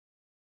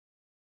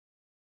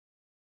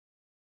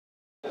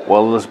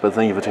Well, Elizabeth,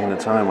 thank you for taking the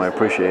time. I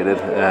appreciate it.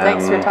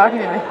 Thanks for talking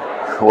to me.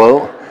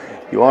 Well,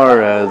 you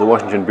are the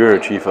Washington bureau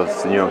chief of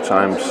the New York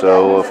Times,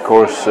 so of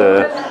course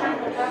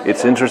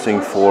it's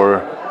interesting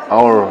for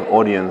our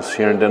audience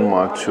here in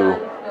Denmark to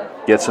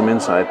get some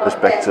insight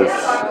perspectives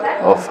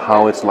of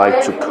how it's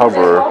like to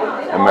cover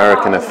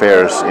American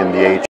affairs in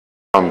the age of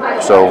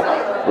Trump. So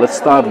let's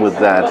start with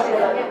that.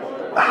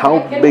 How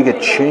big a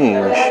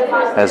change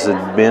has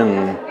it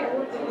been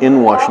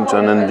in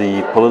Washington and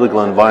the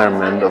political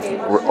environment of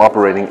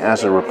operating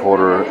as a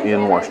reporter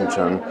in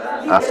Washington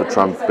after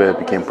Trump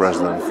became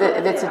president?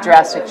 It's a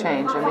drastic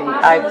change. I mean,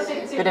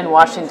 I've been in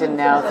Washington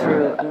now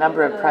through a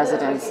number of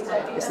presidents.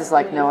 This is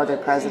like no other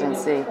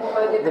presidency.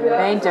 The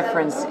main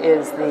difference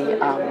is the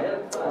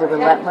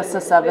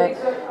relentlessness of it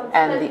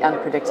and the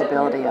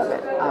unpredictability of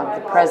it.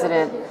 The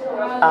president,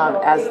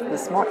 as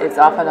this morning, it's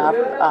often up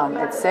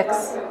at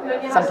 6,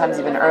 sometimes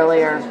even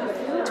earlier,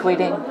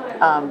 tweeting.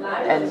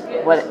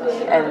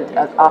 And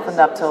often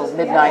up till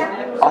midnight,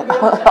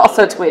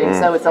 also tweeting.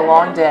 So it's a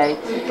long day,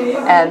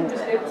 and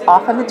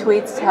often the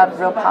tweets have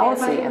real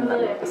policy in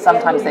them.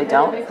 Sometimes they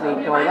don't. We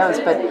ignore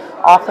those, but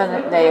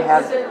often they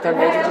have their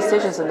major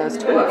decisions in those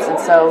tweets, and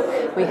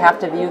so we have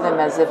to view them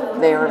as if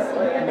they are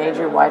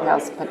major White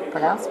House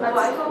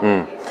pronouncements.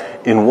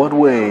 In what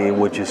way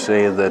would you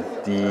say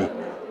that the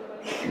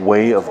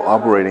way of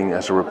operating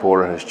as a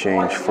reporter has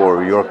changed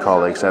for your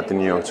colleagues at the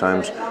New York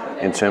Times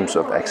in terms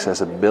of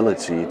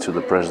accessibility to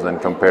the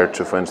president compared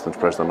to, for instance,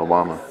 President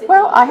Obama?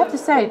 Well, I have to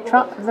say,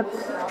 the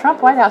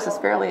Trump White House is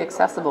fairly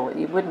accessible.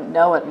 You wouldn't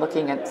know it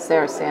looking at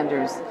Sarah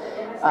Sanders'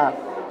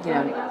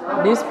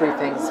 news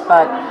briefings,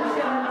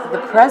 but the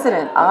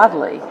president,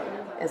 oddly,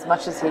 as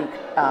much as he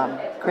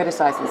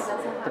criticizes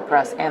the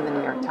press and the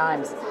New York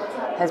Times,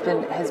 has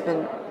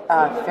been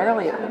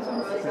fairly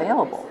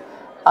available.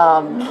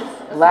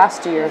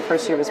 Last year,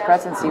 first year of his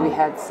presidency, we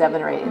had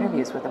 7 or 8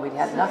 interviews with him. We'd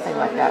had nothing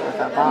like that with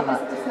Obama.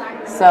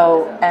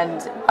 So, and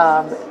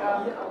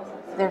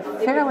they're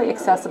fairly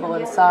accessible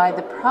inside.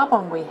 The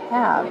problem we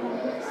have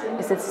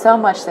is that so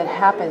much that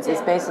happens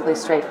is basically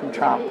straight from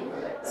Trump.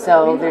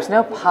 So there's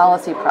no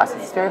policy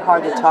process. It's very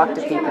hard to talk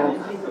to people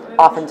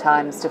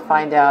oftentimes to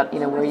find out,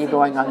 where you're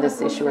going on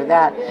this issue or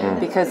that,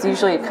 because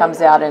usually it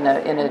comes out in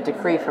a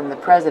decree from the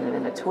president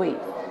in a tweet.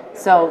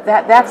 So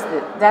that's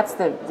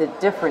the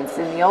difference.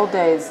 In the old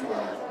days,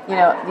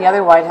 the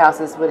other White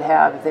Houses would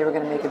have, if they were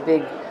going to make a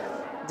big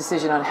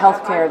decision on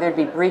health care, there'd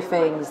be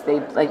briefings.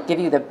 They'd give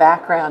you the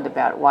background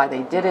about why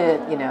they did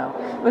it.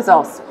 It was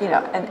all,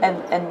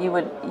 and you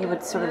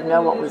would sort of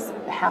know what was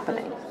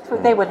happening.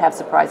 They would have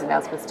surprise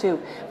announcements too,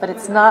 but it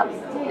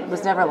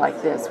was never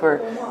like this, where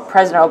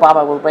President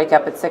Obama would wake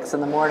up at 6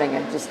 in the morning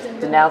and just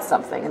denounce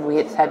something, and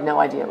we had no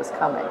idea it was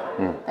coming.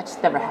 That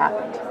just never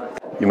happened.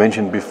 You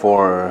mentioned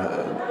before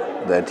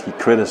that he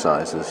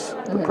criticizes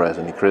the press,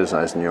 and he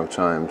criticized the New York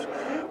Times,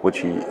 which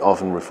he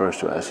often refers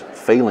to as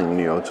failing the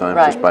New York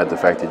Times, despite the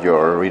fact that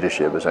your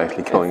readership is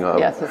actually going up.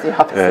 Yes, it's the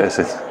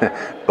opposite.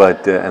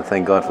 But and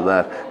thank God for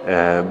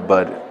that.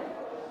 But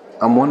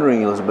I'm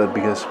wondering, Elizabeth,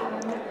 because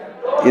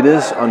it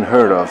is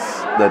unheard of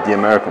that the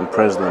American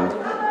president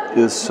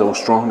is so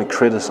strongly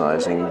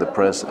criticizing the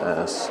press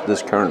as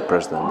this current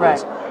president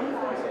is.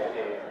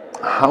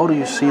 How do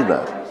you see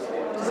that?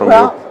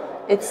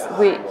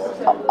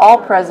 All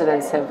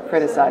presidents have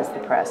criticized the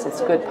press.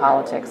 It's good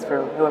politics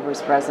for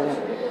whoever's president.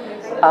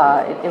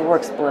 It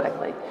works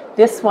politically.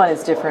 This one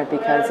is different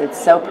because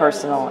it's so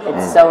personal.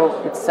 It's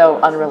so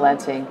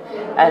unrelenting,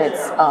 and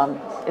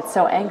it's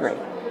so angry.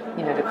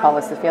 To call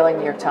us the failing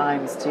New York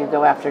Times, to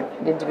go after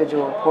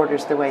individual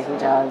reporters the way he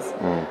does.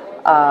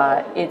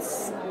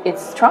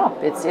 It's Trump.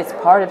 It's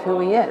part of who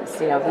he is.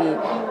 He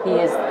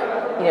is.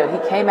 He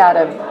came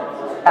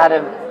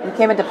he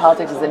came into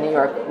politics as a New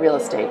York real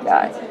estate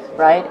guy,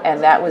 right?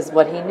 And that was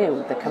what he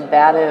knew, the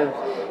combative,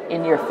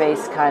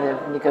 in-your-face kind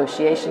of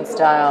negotiation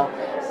style,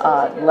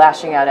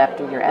 lashing out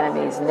after your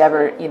enemies,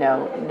 never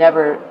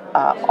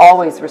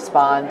always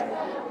respond.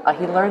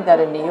 He learned that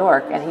in New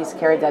York, and he's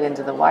carried that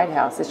into the White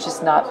House. It's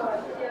just not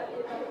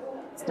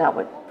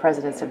what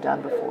presidents have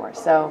done before.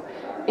 So,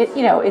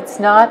 it's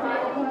not.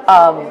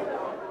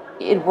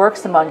 It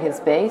works among his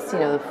base.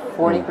 The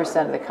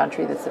 40% of the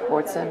country that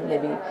supports him,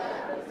 maybe.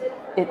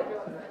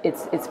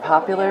 It's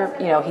popular.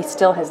 He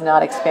still has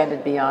not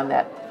expanded beyond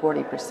that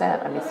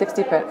 40%. I mean,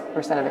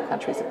 60% of the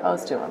country is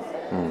opposed to him.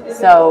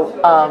 So,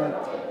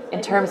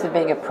 in terms of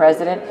being a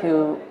president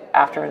who,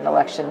 after an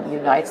election,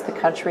 unites the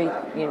country,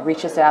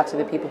 reaches out to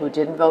the people who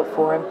didn't vote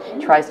for him,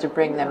 tries to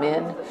bring them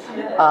in,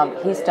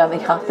 he's done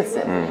the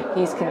opposite.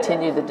 He's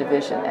continued the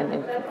division and,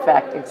 in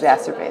fact,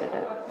 exacerbated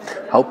it.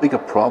 How big a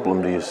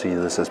problem do you see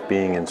this as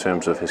being in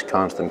terms of his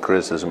constant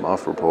criticism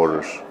of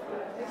reporters?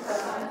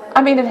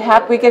 I mean,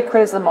 we get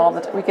criticism all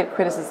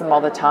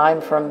the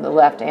time from the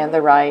left and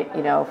the right,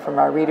 from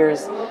our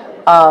readers.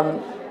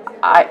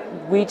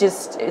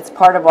 It's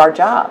part of our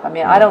job. I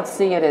mean, I don't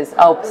see it as,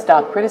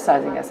 stop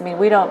criticizing us. I mean,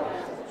 we don't,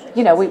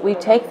 we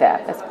take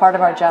that. That's part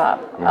of our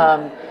job.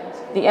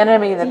 The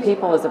enemy of the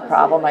people is a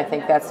problem. I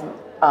think that's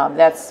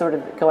That's sort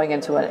of going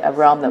into a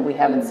realm that we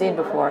haven't seen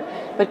before.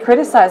 But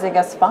criticizing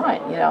us,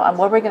 fine. You know,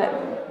 what are we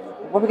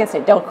going to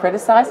say? Don't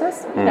criticize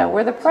us? You know,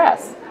 we're the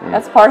press.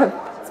 That's part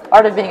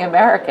of being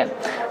American.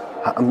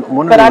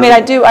 But I mean,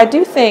 I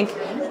do think,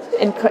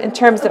 in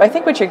terms of, I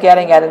think what you're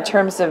getting at in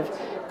terms of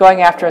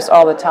going after us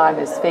all the time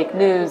is fake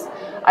news.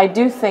 I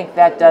do think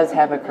that does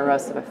have a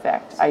corrosive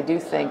effect. I do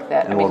think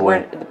that, I mean,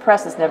 the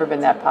press has never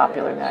been that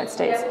popular in the United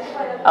States.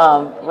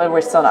 When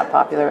we're still not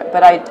popular.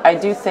 But I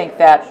do think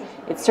that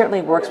it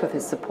certainly works with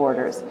his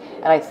supporters.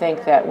 And I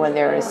think that when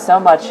there is so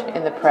much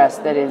in the press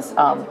that is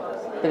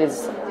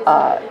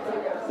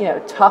you know,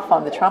 tough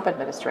on the Trump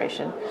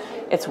administration,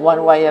 it's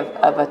one way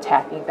of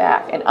attacking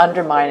back and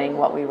undermining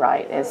what we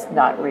write is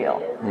not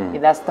real.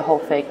 And that's the whole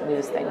fake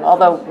news thing.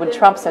 Although when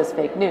Trump says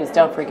fake news,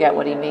 don't forget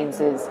what he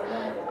means is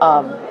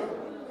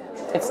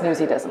it's news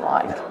he doesn't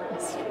like.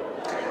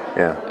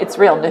 It's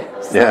real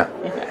news.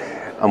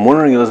 I'm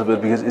wondering,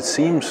 Elisabeth, because it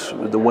seems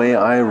the way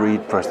I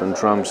read President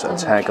Trump's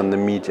attack on the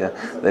media,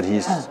 that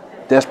he's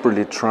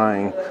desperately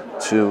trying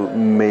to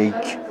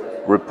make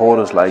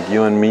reporters like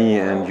you and me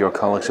and your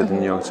colleagues at the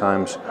New York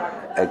Times,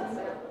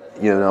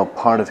 you know,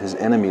 part of his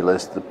enemy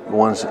list, the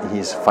ones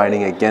he's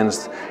fighting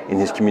against in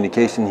his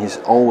communication. He's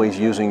always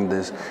using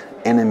this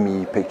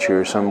enemy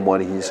picture,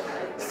 somebody he's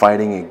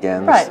fighting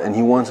against, and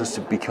he wants us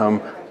to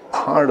become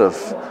part of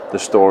the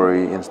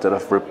story instead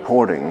of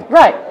reporting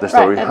the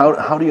story.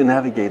 How do you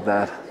navigate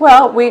that?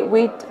 Well,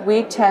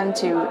 we tend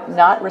to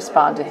not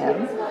respond to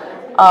him,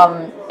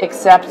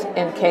 except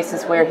in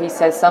cases where he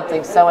says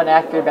something so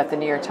inaccurate about the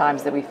New York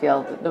Times that we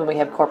feel that when we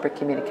have corporate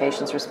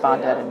communications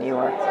respond out in New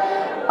York.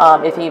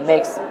 If he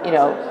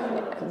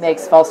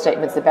makes false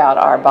statements about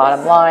our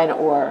bottom line,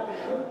 or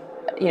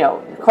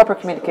corporate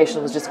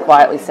communications will just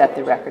quietly set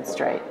the record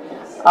straight.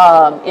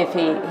 If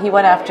he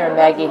went after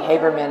Maggie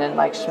Haberman and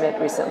Mike Schmidt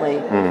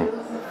recently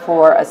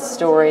for a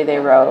story they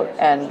wrote,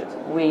 and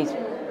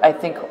I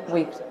think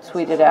we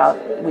tweeted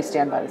out, we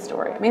stand by the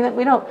story. I mean,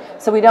 we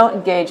don't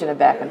engage in a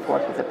back and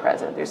forth with the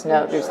president. There's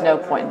no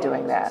point in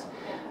doing that.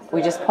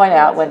 We just point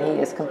out when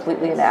he is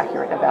completely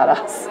inaccurate about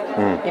us,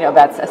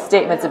 about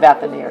statements about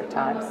the New York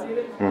Times.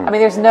 I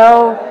mean, there's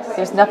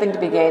nothing to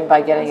be gained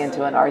by getting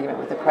into an argument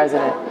with the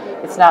president.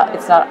 It's not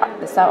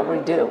what we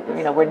do.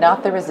 We're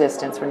not the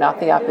resistance. We're not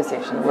the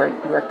opposition.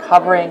 We're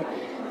covering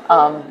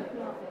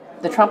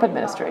the Trump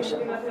administration.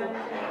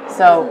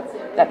 So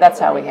that's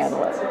how we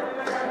handle it.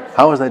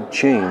 How has that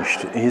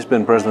changed? He's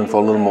been president for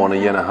a little more than a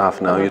year and a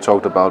half now. You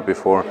talked about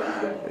before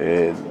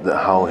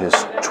how his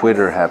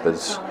Twitter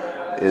habits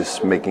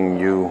is making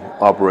you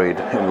operate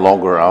in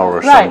longer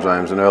hours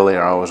sometimes and earlier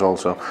hours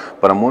also.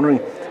 But I'm wondering,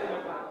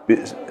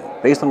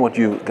 based on what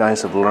you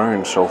guys have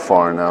learned so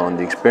far now and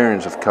the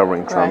experience of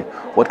covering Trump,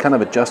 what kind of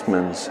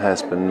adjustments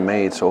has been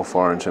made so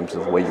far in terms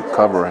of the way you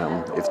cover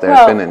him, if there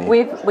have been any?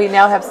 We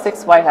now have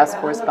 6 White House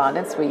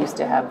correspondents. We used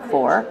to have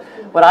 4.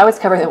 When I was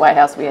covering the White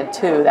House, we had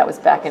 2. That was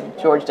back in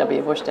George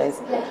W. Bush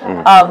days.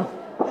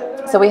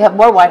 So we have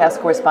more White House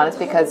correspondents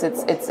because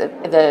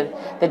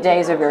the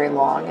days are very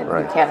long, and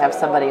you can't have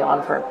somebody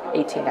on for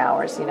 18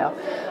 hours.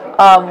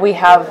 We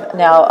have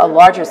now a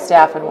larger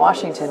staff in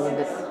Washington.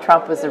 When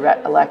Trump was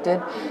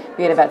elected,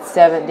 we had about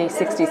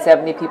 60,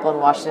 70 people in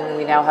Washington, and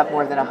we now have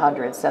more than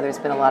 100. So there's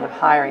been a lot of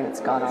hiring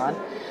that's gone on.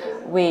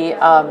 We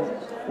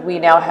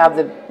now have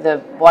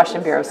the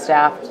Washington Bureau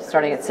staff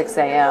starting at 6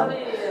 a.m.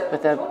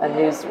 with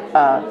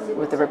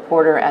with a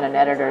reporter and an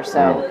editor,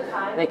 so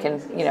they can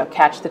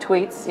catch the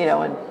tweets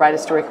and write a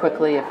story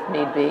quickly if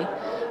need be.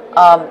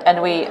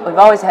 And we've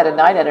always had a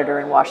night editor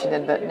in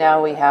Washington, but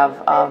now we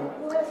have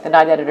the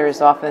night editor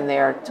is often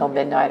there till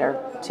midnight or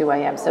 2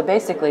 a.m. So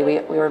basically, we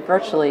were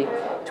virtually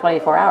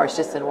 24 hours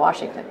just in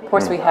Washington. Of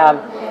course, we have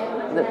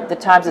the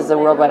Times is a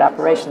worldwide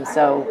operation,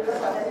 so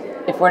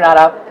if we're not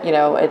up,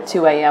 at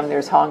 2 a.m.,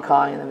 there's Hong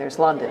Kong and then there's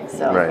London,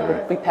 so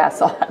we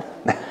pass on.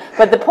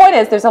 But the point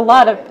is, there's a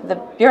lot of, the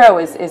Bureau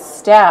is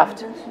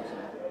staffed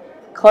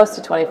close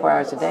to 24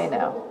 hours a day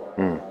now.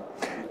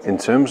 In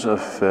terms of,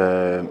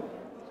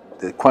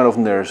 quite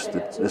often there's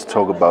this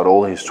talk about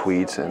all his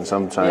tweets, and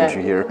sometimes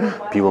you hear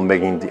people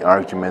making the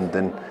argument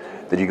then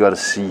that you got to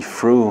see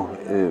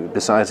through,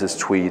 besides his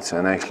tweets,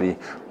 and actually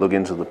look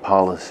into the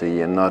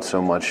policy and not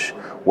so much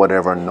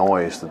whatever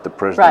noise that the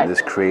president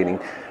is creating.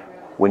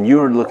 When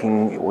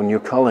your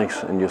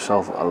colleagues and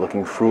yourself are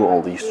looking through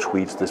all these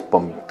tweets, this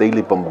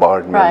daily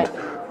bombardment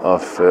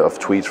of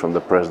tweets from the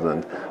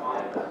president,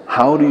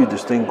 how do you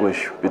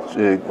distinguish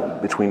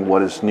between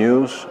what is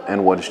news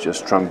and what is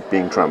just Trump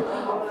being Trump?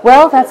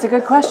 Well, that's a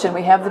good question.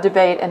 We have the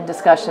debate and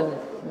discussion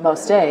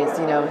most days.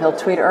 He'll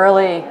tweet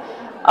early.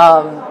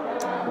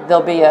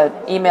 There'll be an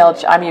email.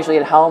 I'm usually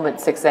at home at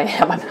 6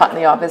 a.m. I'm not in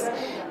the office.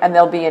 And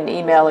there'll be an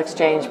email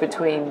exchange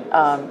between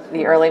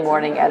the early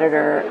morning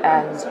editor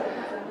and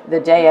the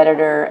day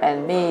editor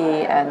and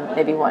me, and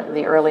maybe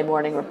the early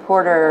morning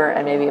reporter,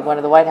 and maybe one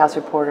of the White House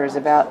reporters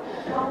about,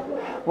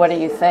 what do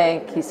you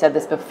think? He said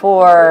this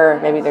before.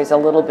 Maybe there's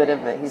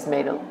he's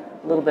made a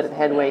little bit of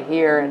headway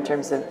here in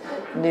terms of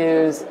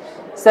news.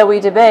 So we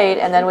debate,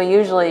 and then we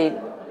usually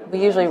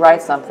we usually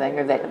write something,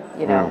 or they,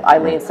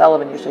 Eileen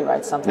Sullivan usually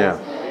writes something. Yeah.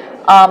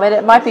 And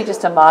it might be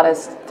just a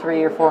modest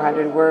 300 or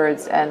 400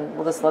 words, and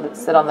we'll just let it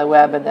sit on the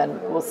web, and then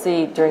we'll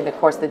see during the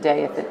course of the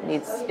day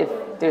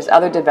if there's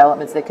other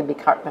developments that can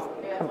become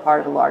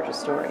part of a larger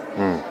story.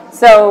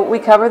 So we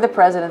cover the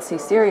presidency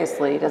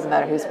seriously. It doesn't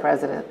matter who's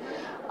president.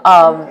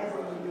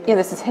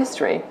 This is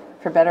history,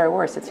 for better or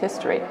worse. It's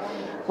history.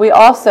 We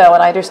also,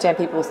 and I understand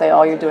people say,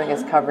 all you're doing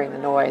is covering the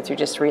noise, you're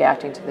just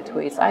reacting to the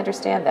tweets. I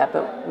understand that,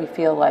 but we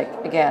feel like,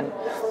 again,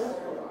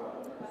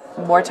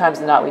 more times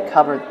than not, we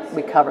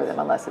cover them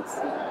unless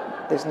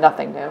there's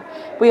nothing new.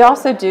 We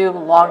also do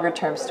longer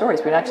term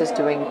stories. We're not just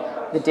doing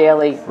the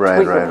daily tweet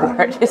report.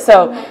 Right.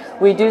 So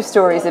we do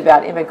stories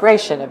about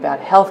immigration, about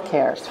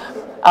healthcare,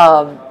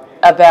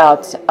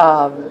 about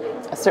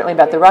certainly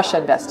about the Russia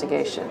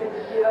investigation,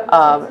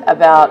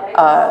 about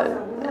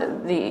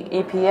the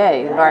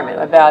EPA,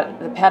 environment, about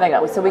the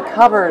Pentagon. So we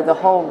cover the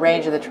whole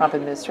range of the Trump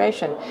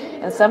administration,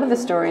 and some of the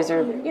stories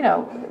are,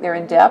 they're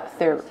in depth.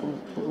 They're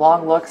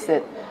long looks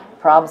at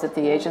problems at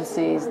the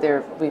agencies.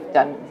 We've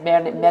done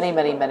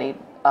many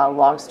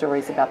long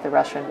stories about the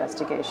Russia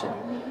investigation.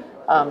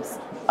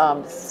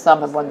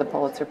 Some have won the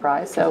Pulitzer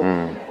Prize. So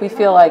we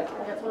feel like,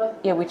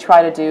 we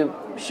try to do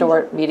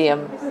short,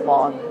 medium,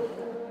 long.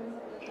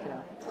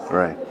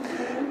 Right.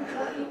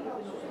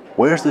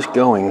 Where's this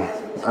going?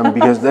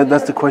 Because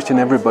that's the question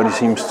everybody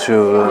seems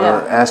to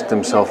ask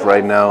themselves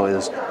right now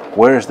is,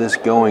 where is this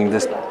going?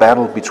 This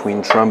battle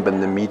between Trump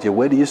and the media,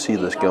 where do you see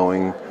this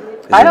going?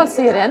 I don't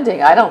see it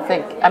ending.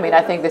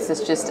 I think this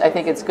is just, I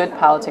think it's good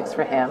politics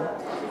for him.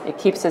 It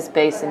keeps his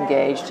base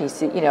engaged.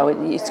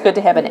 It's good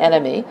to have an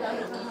enemy.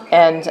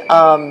 And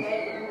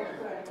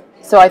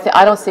so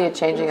I don't see it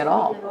changing at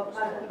all.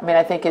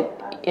 I think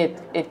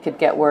it could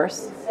get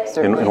worse,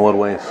 certainly. In what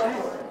ways?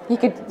 He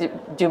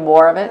could do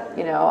more of it.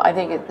 I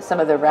think some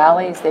of the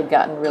rallies, they've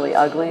gotten really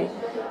ugly.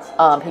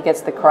 He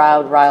gets the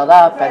crowd riled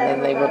up, and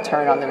then they will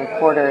turn on the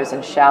reporters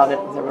and shout at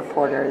the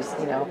reporters,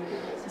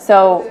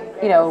 So,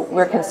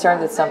 we're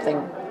concerned that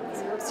something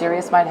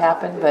serious might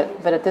happen,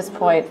 but at this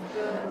point,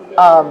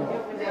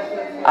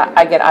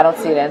 I don't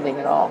see it ending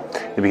at all.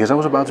 Yeah, because I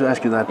was about to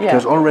ask you that,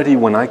 because already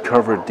when I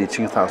covered the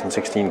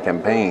 2016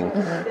 campaign,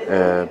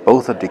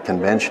 both at the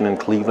convention in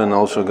Cleveland,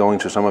 also going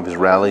to some of his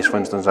rallies, for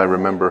instance, I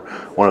remember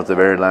one of the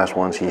very last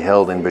ones he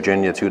held in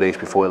Virginia 2 days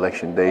before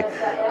Election Day.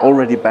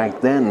 Already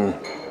back then,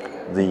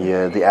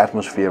 the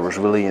atmosphere was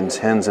really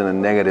intense in a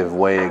negative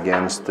way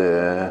against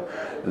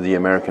the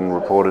American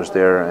reporters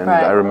there, and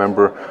I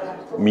remember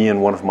me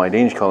and one of my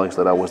Danish colleagues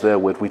that I was there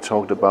with, we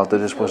talked about that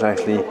this was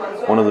actually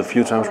one of the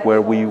few times where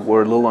we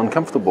were a little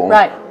uncomfortable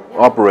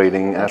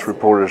operating as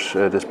reporters,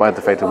 despite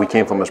the fact that we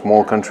came from a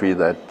small country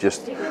that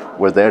just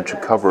were there to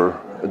cover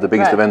the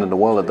biggest event in the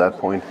world at that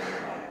point.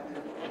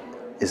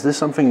 Is this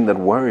something that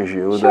worries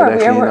you? Sure, that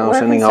actually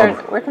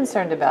we're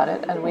concerned about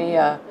it, and we,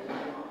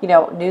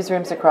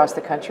 newsrooms across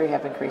the country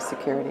have increased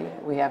security.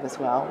 We have as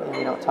well, and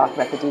we don't talk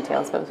about the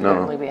details, but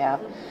certainly we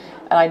have.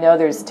 And I know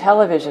there's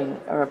television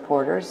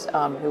reporters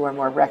who are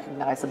more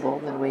recognizable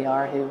than we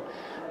are, who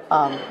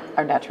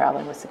are not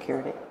traveling with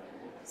security.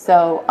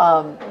 So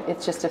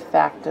it's just a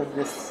fact of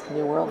this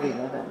new world we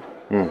live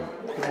in.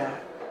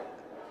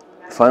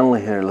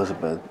 Finally here,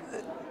 Elisabeth,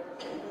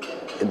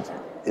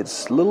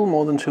 it's a little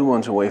more than 2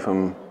 months away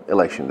from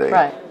Election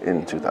Day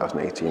in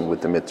 2018 with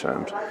the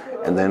midterms.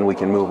 And then we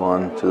can move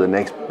on to the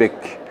next big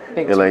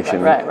election,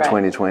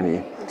 2020,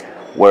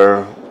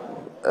 where,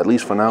 at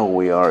least for now,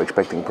 we are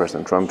expecting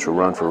President Trump to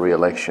run for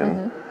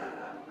re-election.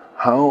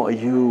 How are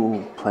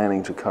you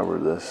planning to cover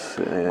this?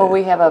 Well,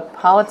 we have a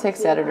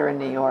politics editor in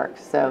New York,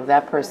 so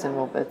that person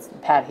it's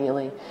Pat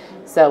Healy.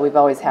 So we've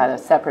always had a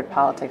separate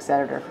politics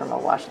editor from the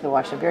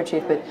Washington bureau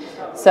chief. But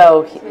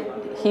so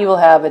he will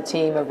have a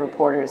team of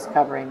reporters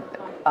covering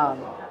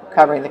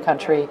the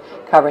country,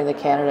 covering the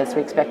candidates.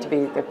 We expect to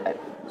be a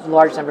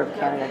large number of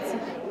candidates.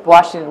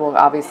 Washington will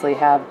obviously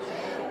have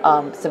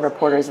some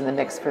reporters in the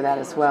mix for that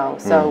as well.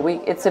 So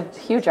it's a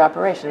huge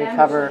operation.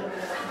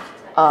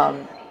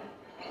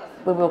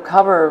 We will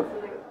cover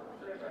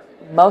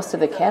most of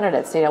the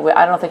candidates.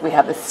 I don't think we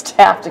have the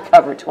staff to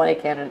cover 20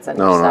 candidates on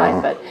each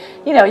side, but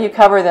you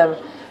cover them.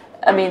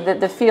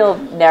 The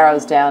field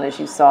narrows down, as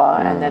you saw,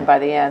 and then by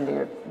the end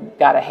you've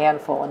got a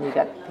handful, and you've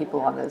got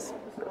people on those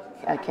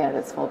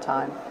candidates full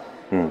time.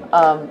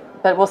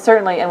 But we'll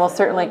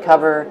certainly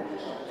cover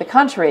the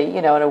country,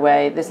 in a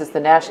way. This is the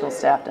national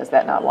staff does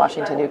that, not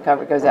Washington, who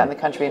goes out in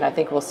the country, and I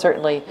think we'll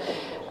certainly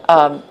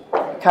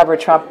cover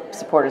Trump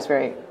supporters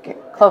very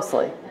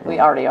closely. We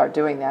already are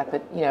doing that,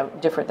 but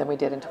different than we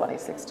did in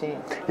 2016.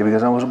 Yeah,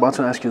 because I was about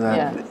to ask you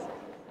that,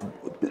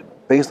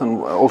 based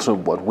on also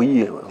what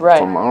we,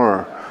 from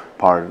our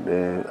part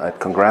at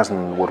Congress,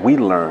 and what we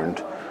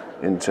learned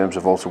in terms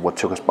of also what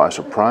took us by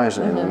surprise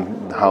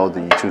and how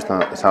the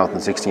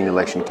 2016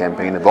 election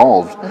campaign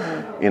evolved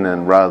in a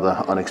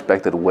rather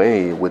unexpected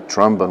way, with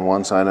Trump on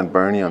one side and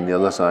Bernie on the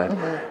other side.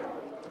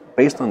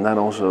 Based on that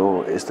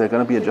also, is there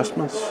going to be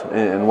adjustments?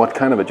 And what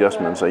kind of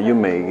adjustments are you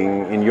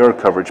making in your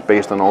coverage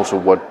based on also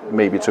what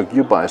maybe took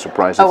you by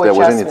surprise, if there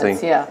was anything?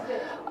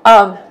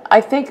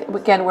 I think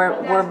again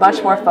we're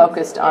much more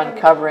focused on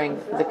covering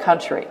the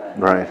country.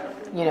 Right.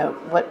 You know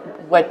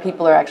what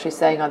people are actually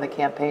saying on the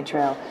campaign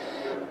trail,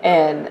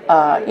 and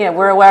you know,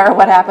 we're aware of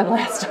what happened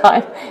last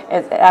time.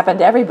 It happened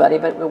to everybody,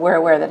 but we're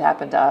aware that it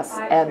happened to us,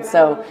 and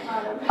so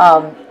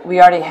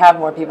we already have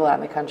more people out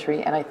in the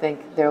country, and I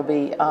think there'll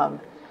be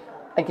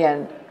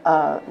again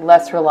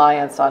less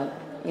reliance on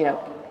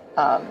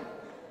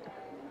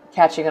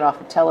catching it off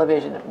of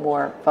television,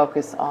 more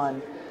focus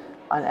on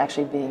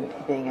actually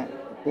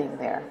being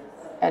there,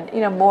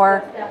 and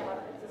more,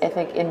 I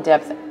think,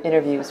 in-depth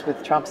interviews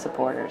with Trump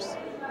supporters,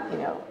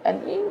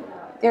 and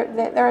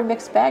they're a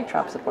mixed bag.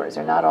 Trump supporters,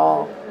 they're not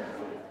all,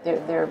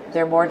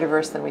 they're more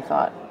diverse than we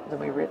thought, than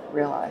we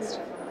realized.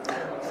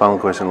 Final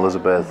question,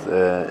 Elisabeth,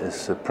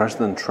 is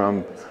President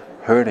Trump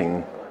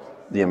hurting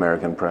the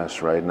American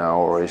press right now,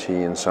 or is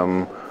he in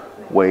some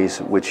ways,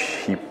 which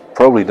he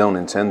probably don't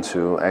intend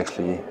to,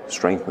 actually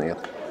strengthening it?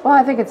 Well,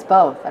 I think it's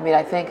both. I mean,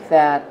 I think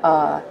that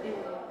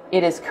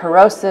it is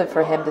corrosive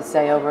for him to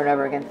say over and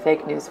over again,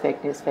 fake news,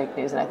 fake news, fake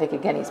news. And I think,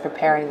 again, he's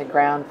preparing the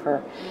ground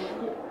for,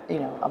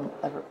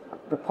 a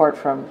report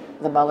from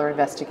the Mueller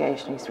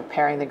investigation. He's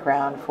preparing the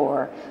ground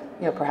for,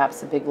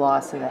 perhaps a big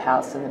loss in the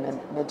House in the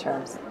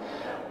midterms.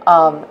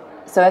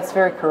 So that's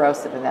very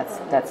corrosive, and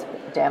that's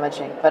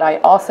damaging. But I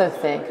also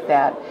think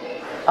that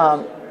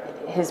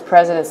his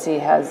presidency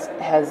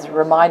has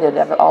reminded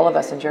all of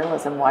us in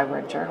journalism why we're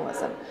in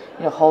journalism,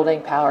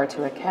 holding power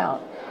to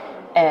account.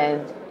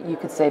 And you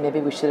could say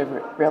maybe we should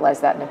have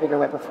realized that in a bigger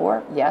way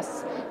before.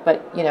 Yes,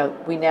 but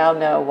we now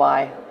know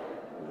why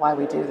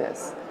we do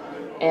this,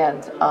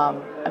 and I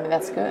mean,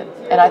 that's good.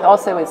 And I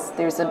also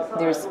there's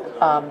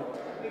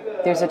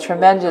a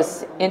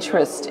tremendous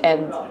interest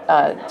and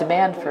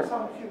demand for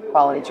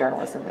quality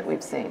journalism that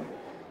we've seen.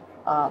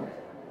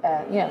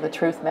 And the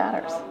truth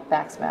matters,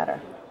 facts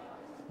matter.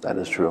 That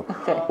is true.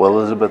 Okay. Well,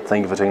 Elisabeth,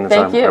 thank you for taking the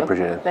time. Thank you. I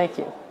appreciate it. Thank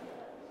you.